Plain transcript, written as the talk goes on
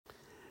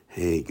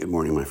Hey, good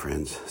morning, my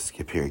friends.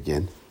 Skip here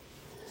again.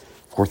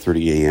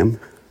 4:30 a.m.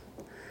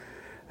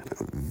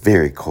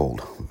 Very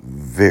cold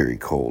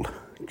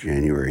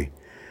January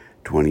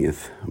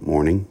 20th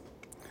morning.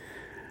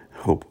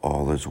 Hope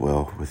all is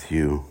well with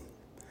you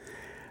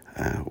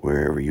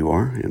wherever you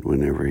are and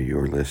whenever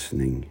you're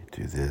listening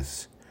to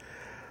this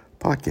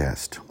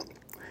podcast.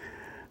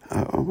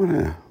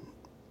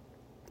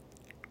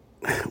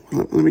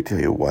 Let me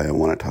tell you why I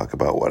want to talk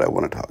about what I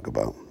want to talk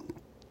about.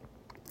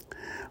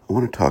 I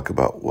want to talk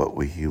about what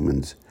we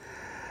humans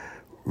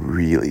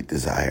really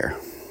desire.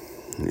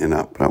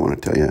 But I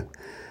want to tell you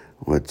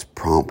what's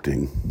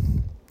prompting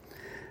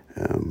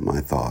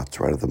my thoughts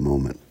right at the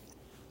moment.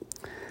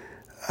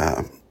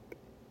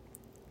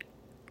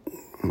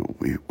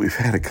 We've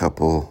had a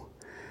couple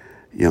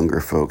younger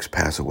folks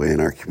pass away in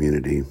our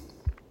community.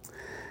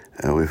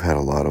 We've had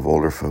a lot of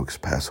older folks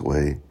pass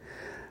away.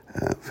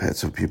 We've had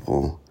some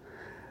people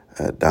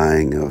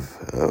dying of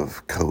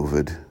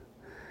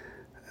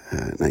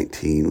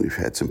COVID-19. We've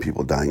had some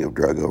people dying of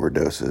drug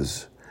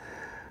overdoses,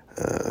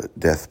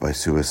 death by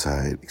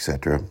suicide,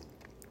 etc.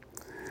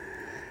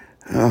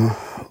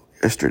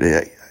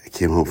 Yesterday, I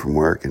came home from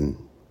work and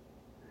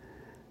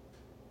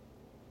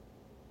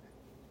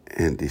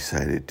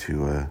decided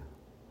to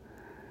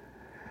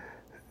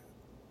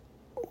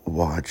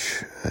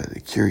watch The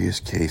Curious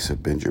Case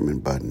of Benjamin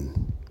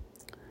Button.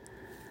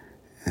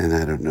 And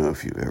I don't know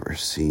if you've ever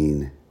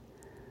seen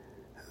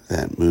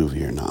that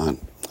movie or not.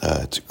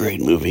 It's a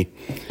great movie,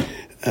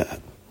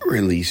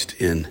 released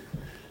in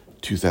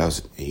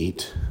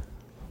 2008,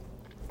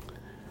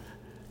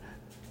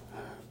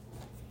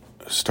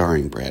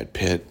 starring Brad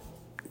Pitt.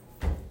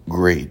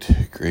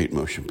 Great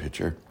motion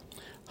picture.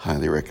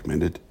 Highly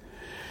recommended.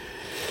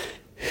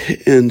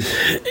 And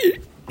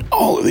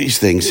all of these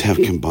things have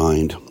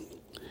combined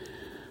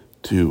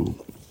to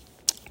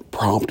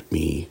prompt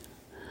me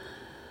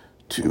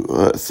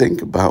to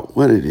think about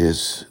what it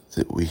is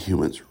that we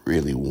humans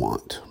really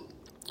want.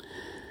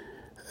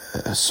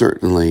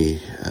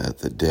 Certainly,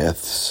 the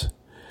deaths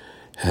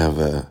have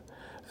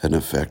an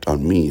effect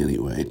on me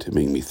anyway, to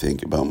make me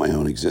think about my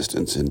own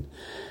existence and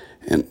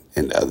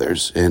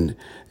others. And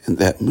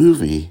that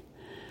movie,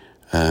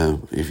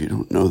 if you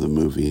don't know the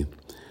movie,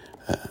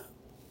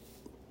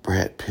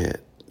 Brad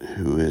Pitt,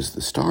 who is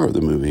the star of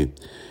the movie,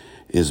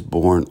 is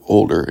born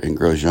older and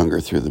grows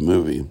younger through the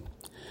movie.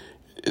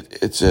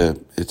 It's a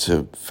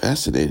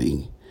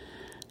fascinating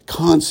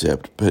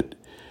concept, but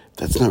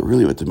that's not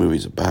really what the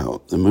movie's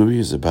about. The movie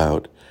is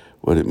about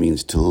what it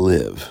means to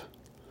live,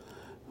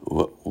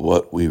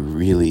 what we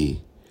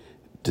really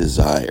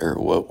desire,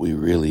 what we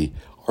really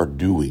are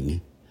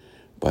doing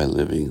by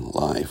living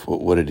life,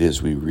 what it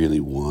is we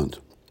really want.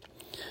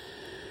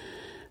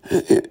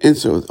 And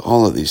so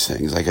all of these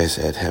things, like I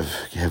said,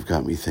 have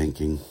got me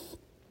thinking.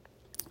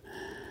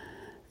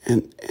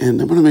 And I'm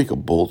going to make a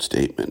bold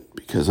statement,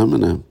 because I'm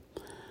going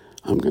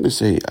to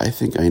say I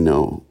think I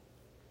know,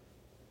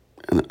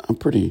 and I'm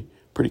pretty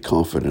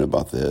confident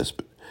about this,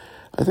 but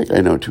I think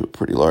I know to a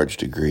pretty large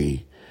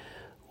degree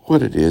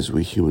what it is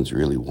we humans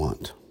really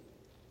want.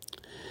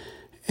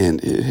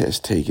 And it has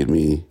taken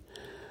me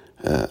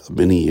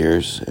many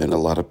years and a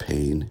lot of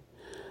pain,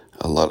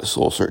 a lot of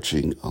soul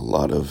searching, a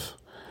lot of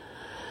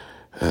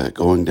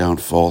going down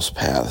false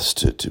paths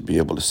to be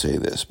able to say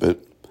this.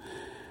 But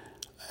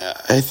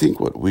I think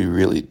what we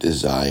really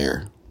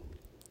desire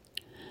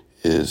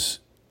is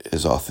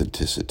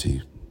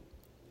authenticity,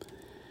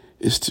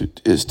 is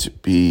to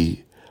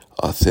be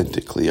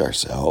authentically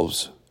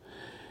ourselves,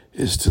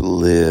 is to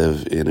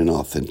live in an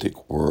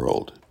authentic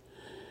world,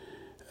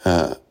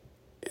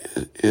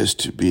 is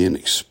to be an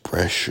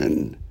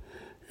expression,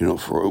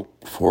 for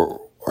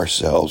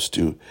ourselves,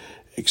 to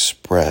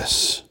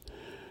express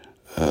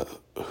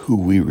who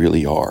we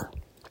really are.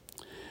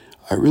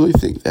 I really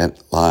think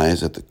that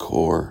lies at the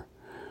core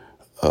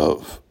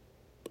of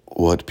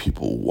what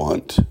people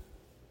want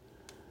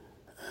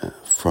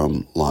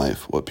from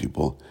life, what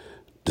people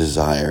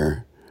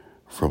desire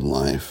from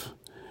life,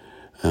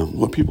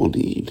 what people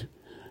need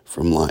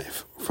from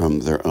life,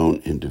 from their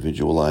own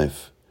individual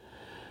life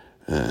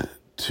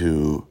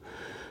to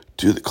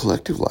the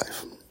collective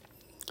life.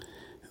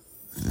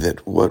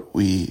 That what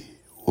we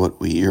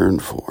yearn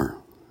for,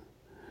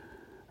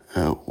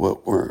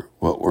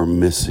 what we're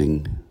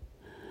missing,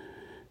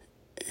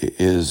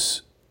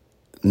 is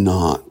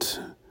not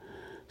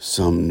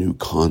some new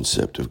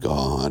concept of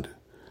God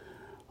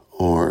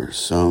or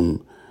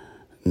some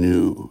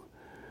new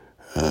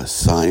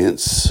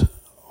science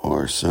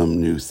or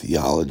some new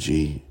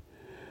theology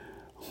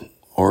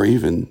or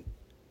even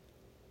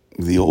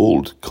the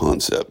old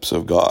concepts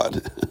of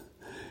God,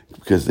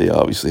 because they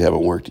obviously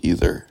haven't worked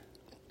either.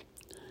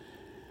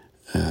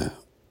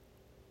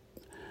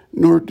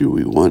 Nor do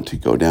we want to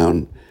go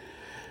down,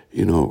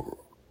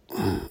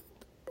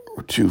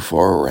 too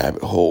far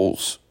rabbit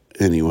holes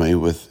anyway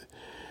with,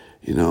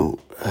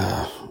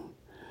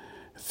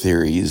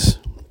 theories.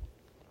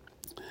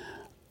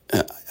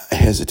 I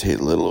hesitate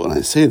a little when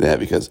I say that,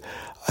 because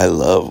I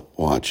love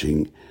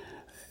watching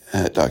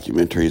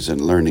documentaries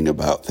and learning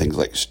about things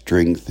like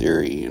string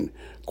theory and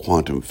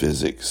quantum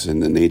physics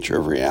and the nature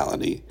of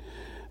reality.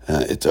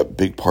 It's a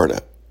big part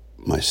of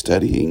my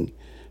studying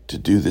to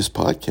do this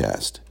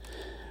podcast.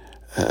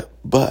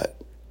 But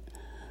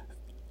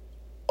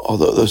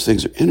although those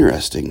things are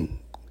interesting,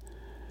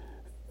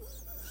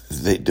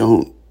 they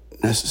don't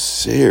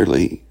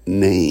necessarily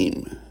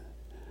name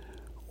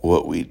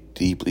what we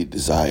deeply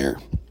desire.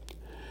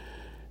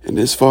 And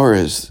as far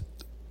as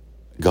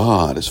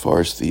God, as far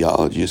as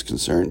theology is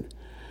concerned,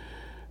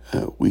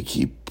 we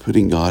keep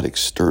putting God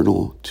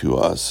external to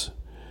us.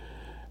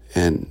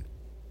 And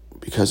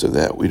because of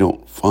that, we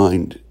don't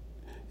find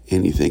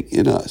anything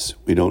in us.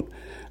 We don't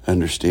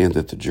understand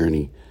that the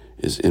journey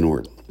is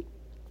inward.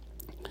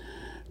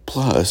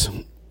 Plus,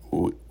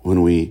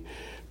 when we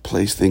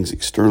place things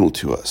external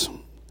to us,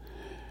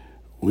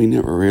 we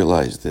never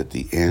realize that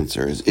the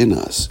answer is in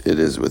us. It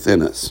is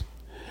within us.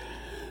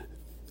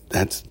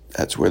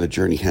 That's where the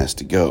journey has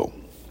to go.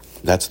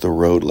 That's the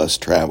road less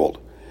traveled,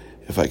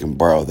 if I can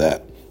borrow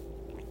that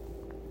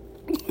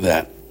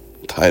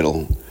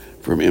title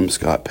from M.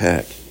 Scott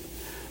Peck.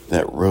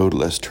 That road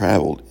less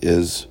traveled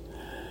is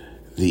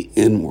the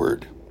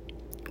inward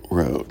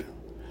road.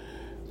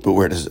 But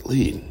where does it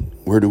lead?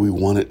 Where do we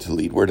want it to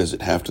lead? Where does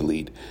it have to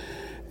lead?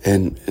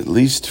 And at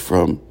least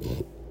from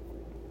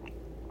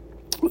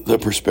the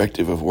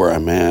perspective of where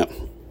I'm at,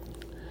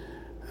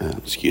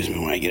 excuse me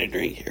when I get a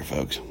drink here,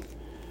 folks.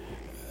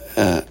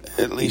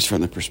 At least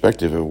from the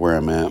perspective of where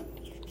I'm at,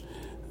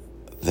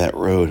 that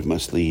road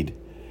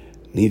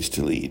needs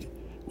to lead.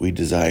 We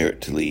desire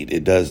it to lead.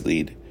 It does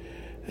lead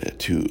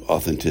to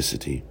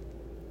authenticity.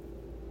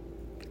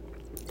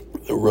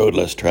 The road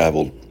less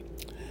traveled,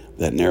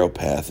 that narrow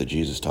path that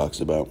Jesus talks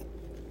about,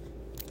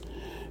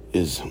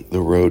 is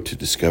the road to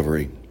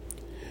discovery.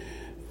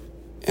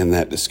 And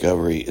that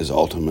discovery is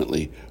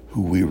ultimately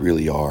who we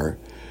really are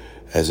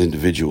as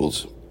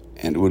individuals.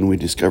 And when we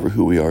discover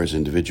who we are as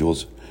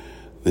individuals,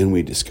 then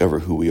we discover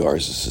who we are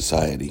as a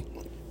society.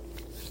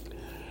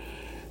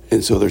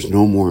 And so there's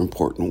no more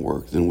important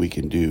work than we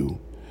can do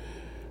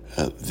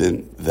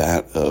than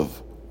that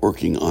of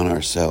working on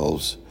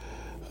ourselves,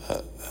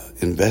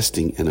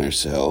 investing in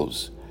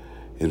ourselves,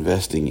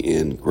 investing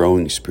in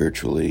growing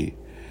spiritually,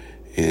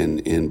 and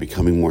in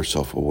becoming more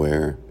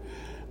self-aware,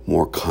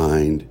 more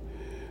kind,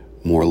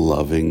 more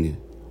loving.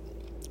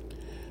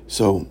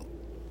 So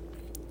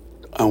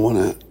I want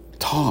to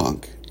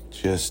talk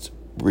just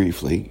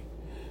briefly,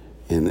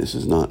 and this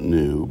is not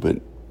new,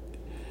 but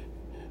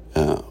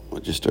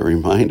just a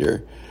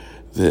reminder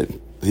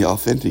that the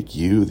authentic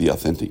you, the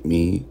authentic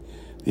me,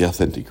 the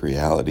authentic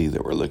reality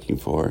that we're looking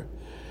for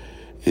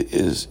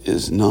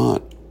is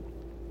not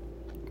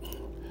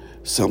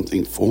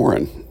something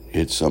foreign.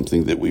 It's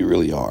something that we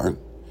really are.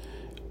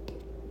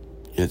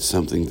 It's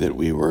something that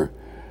we were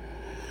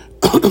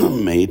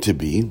made to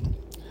be,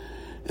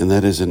 and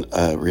that is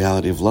a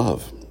reality of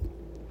love.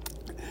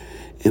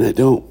 And I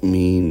don't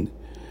mean,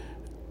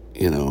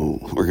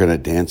 we're going to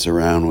dance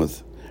around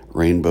with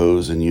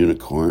rainbows and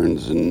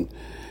unicorns and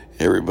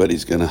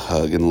everybody's going to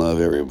hug and love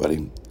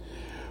everybody.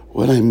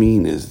 What I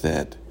mean is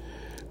that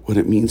what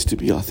it means to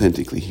be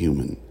authentically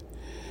human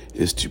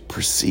is to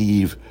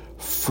perceive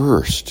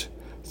first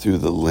through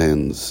the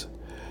lens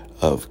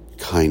of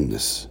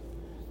kindness,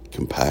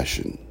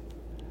 compassion,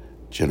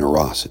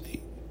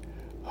 generosity,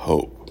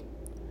 hope.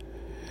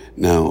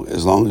 Now,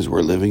 as long as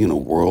we're living in a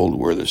world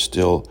where there's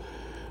still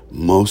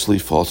mostly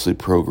falsely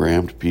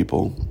programmed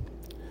people,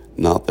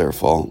 not their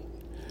fault,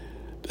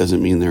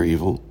 doesn't mean they're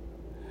evil.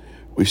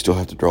 We still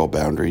have to draw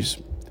boundaries.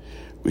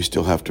 We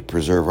still have to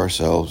preserve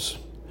ourselves.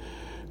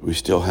 We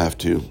still have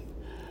to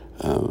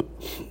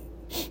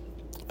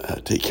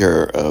take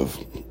care of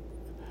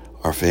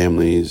our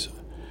families.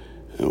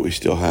 We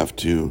still have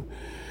to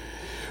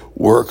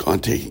work on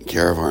taking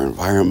care of our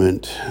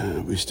environment.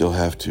 We still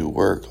have to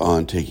work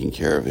on taking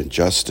care of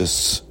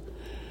injustice.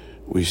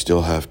 We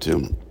still have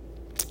to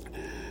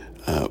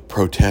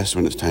protest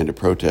when it's time to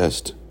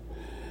protest.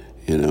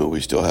 We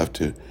still have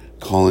to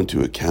call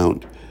into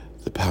account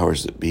the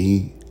powers that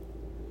be.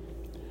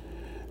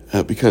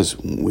 Because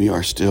we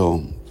are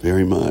still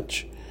very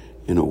much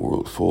in a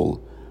world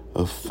full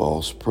of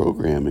false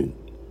programming.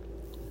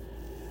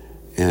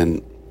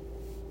 And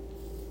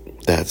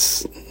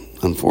that's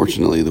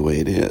unfortunately the way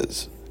it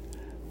is.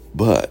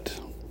 But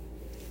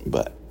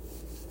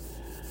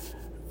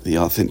the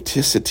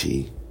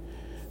authenticity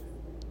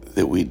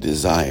that we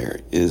desire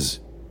is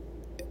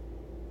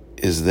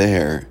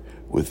there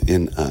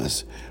within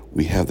us.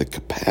 We have the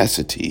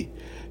capacity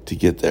to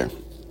get there.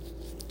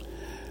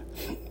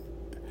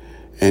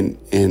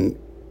 And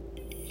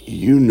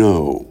you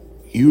know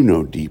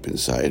deep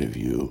inside of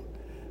you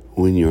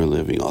when you're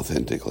living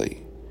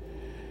authentically.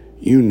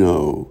 You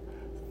know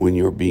when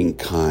you're being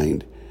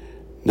kind,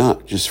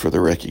 not just for the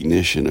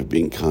recognition of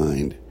being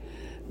kind,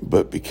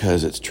 but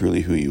because it's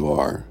truly who you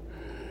are.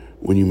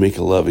 When you make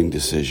a loving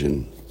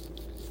decision,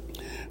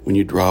 when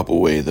you drop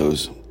away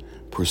those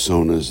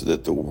personas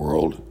that the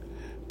world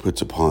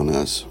puts upon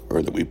us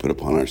or that we put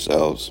upon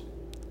ourselves,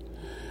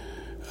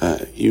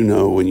 You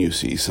know when you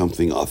see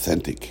something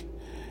authentic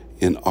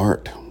in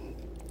art,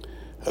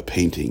 a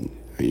painting,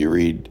 or you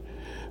read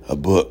a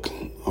book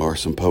or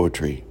some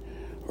poetry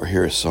or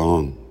hear a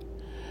song.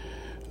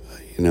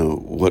 You know,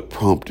 what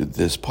prompted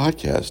this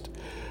podcast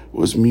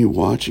was me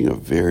watching a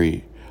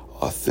very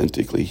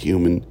authentically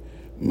human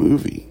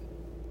movie,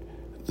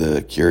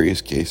 The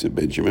Curious Case of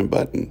Benjamin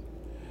Button,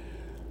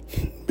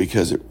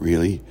 because it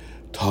really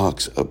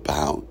talks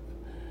about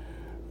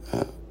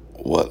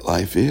what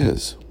life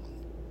is.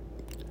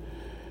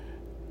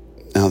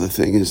 Now, the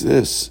thing is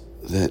this,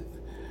 that,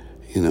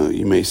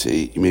 you may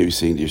be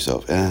saying to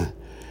yourself,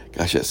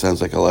 gosh, that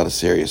sounds like a lot of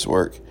serious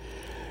work.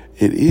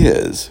 It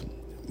is,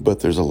 but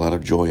there's a lot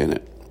of joy in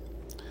it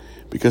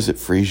because it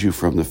frees you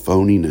from the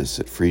phoniness.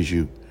 It frees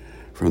you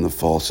from the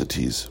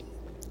falsities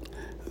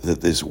that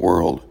this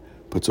world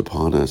puts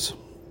upon us.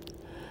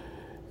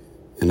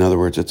 In other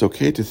words, it's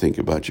okay to think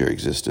about your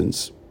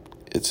existence.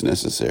 It's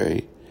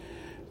necessary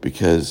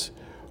because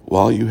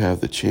while you have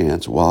the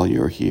chance, while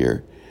you're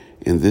here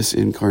in this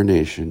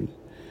incarnation,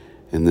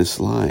 in this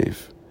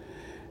life,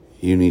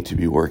 you need to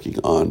be working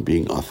on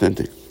being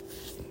authentic.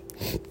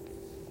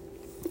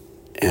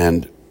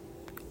 And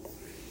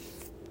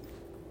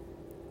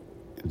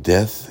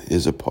death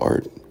is a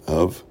part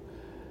of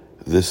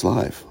this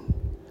life.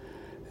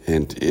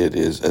 And it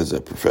is, as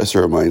a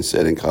professor of mine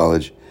said in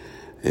college,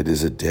 it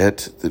is a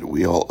debt that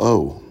we all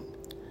owe.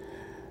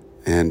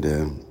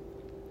 And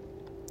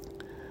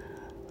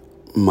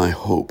my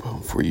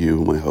hope for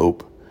you, my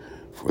hope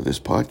for this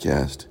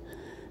podcast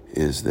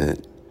is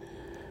that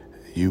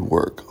you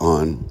work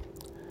on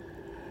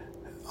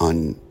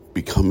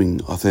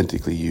becoming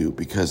authentically you,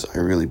 because I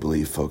really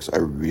believe, folks, I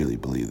really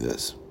believe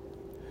this,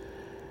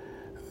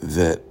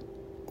 that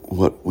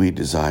what we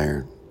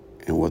desire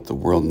and what the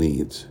world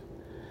needs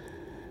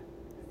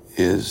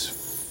is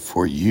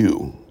for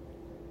you,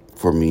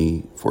 for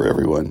me, for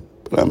everyone,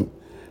 but I'm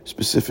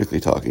specifically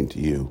talking to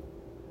you,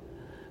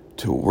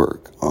 to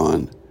work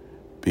on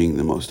being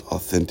the most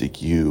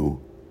authentic you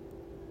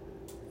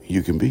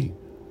can be,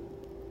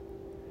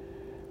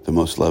 the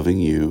most loving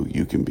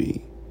you can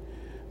be,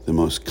 the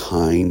most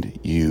kind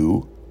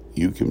you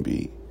can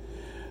be,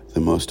 the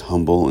most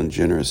humble and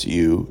generous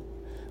you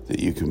that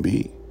you can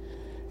be.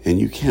 And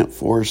you can't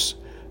force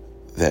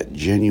that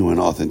genuine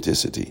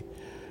authenticity.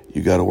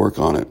 You got to work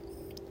on it.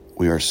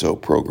 We are so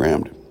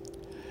programmed.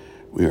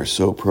 We are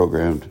so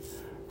programmed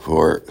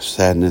for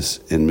sadness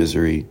and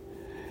misery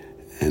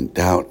and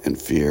doubt and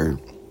fear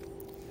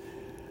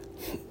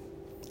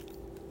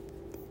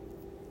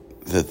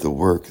that the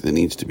work that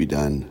needs to be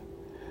done,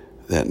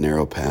 that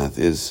narrow path,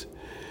 is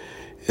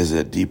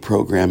a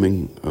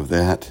deprogramming of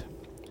that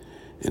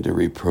and a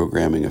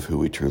reprogramming of who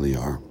we truly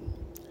are.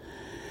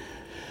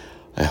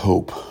 I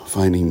hope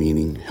finding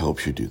meaning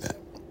helps you do that.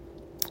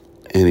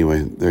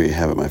 Anyway, there you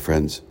have it, my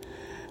friends.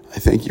 I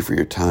thank you for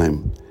your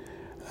time,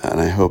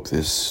 and I hope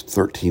this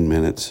 13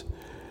 minutes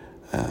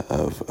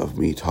of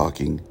me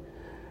talking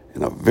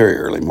in a very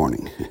early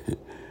morning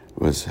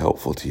was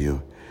helpful to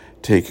you.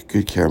 Take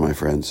good care, my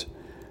friends.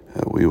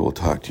 We will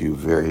talk to you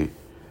very,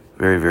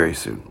 very, very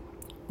soon.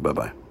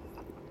 Bye-bye.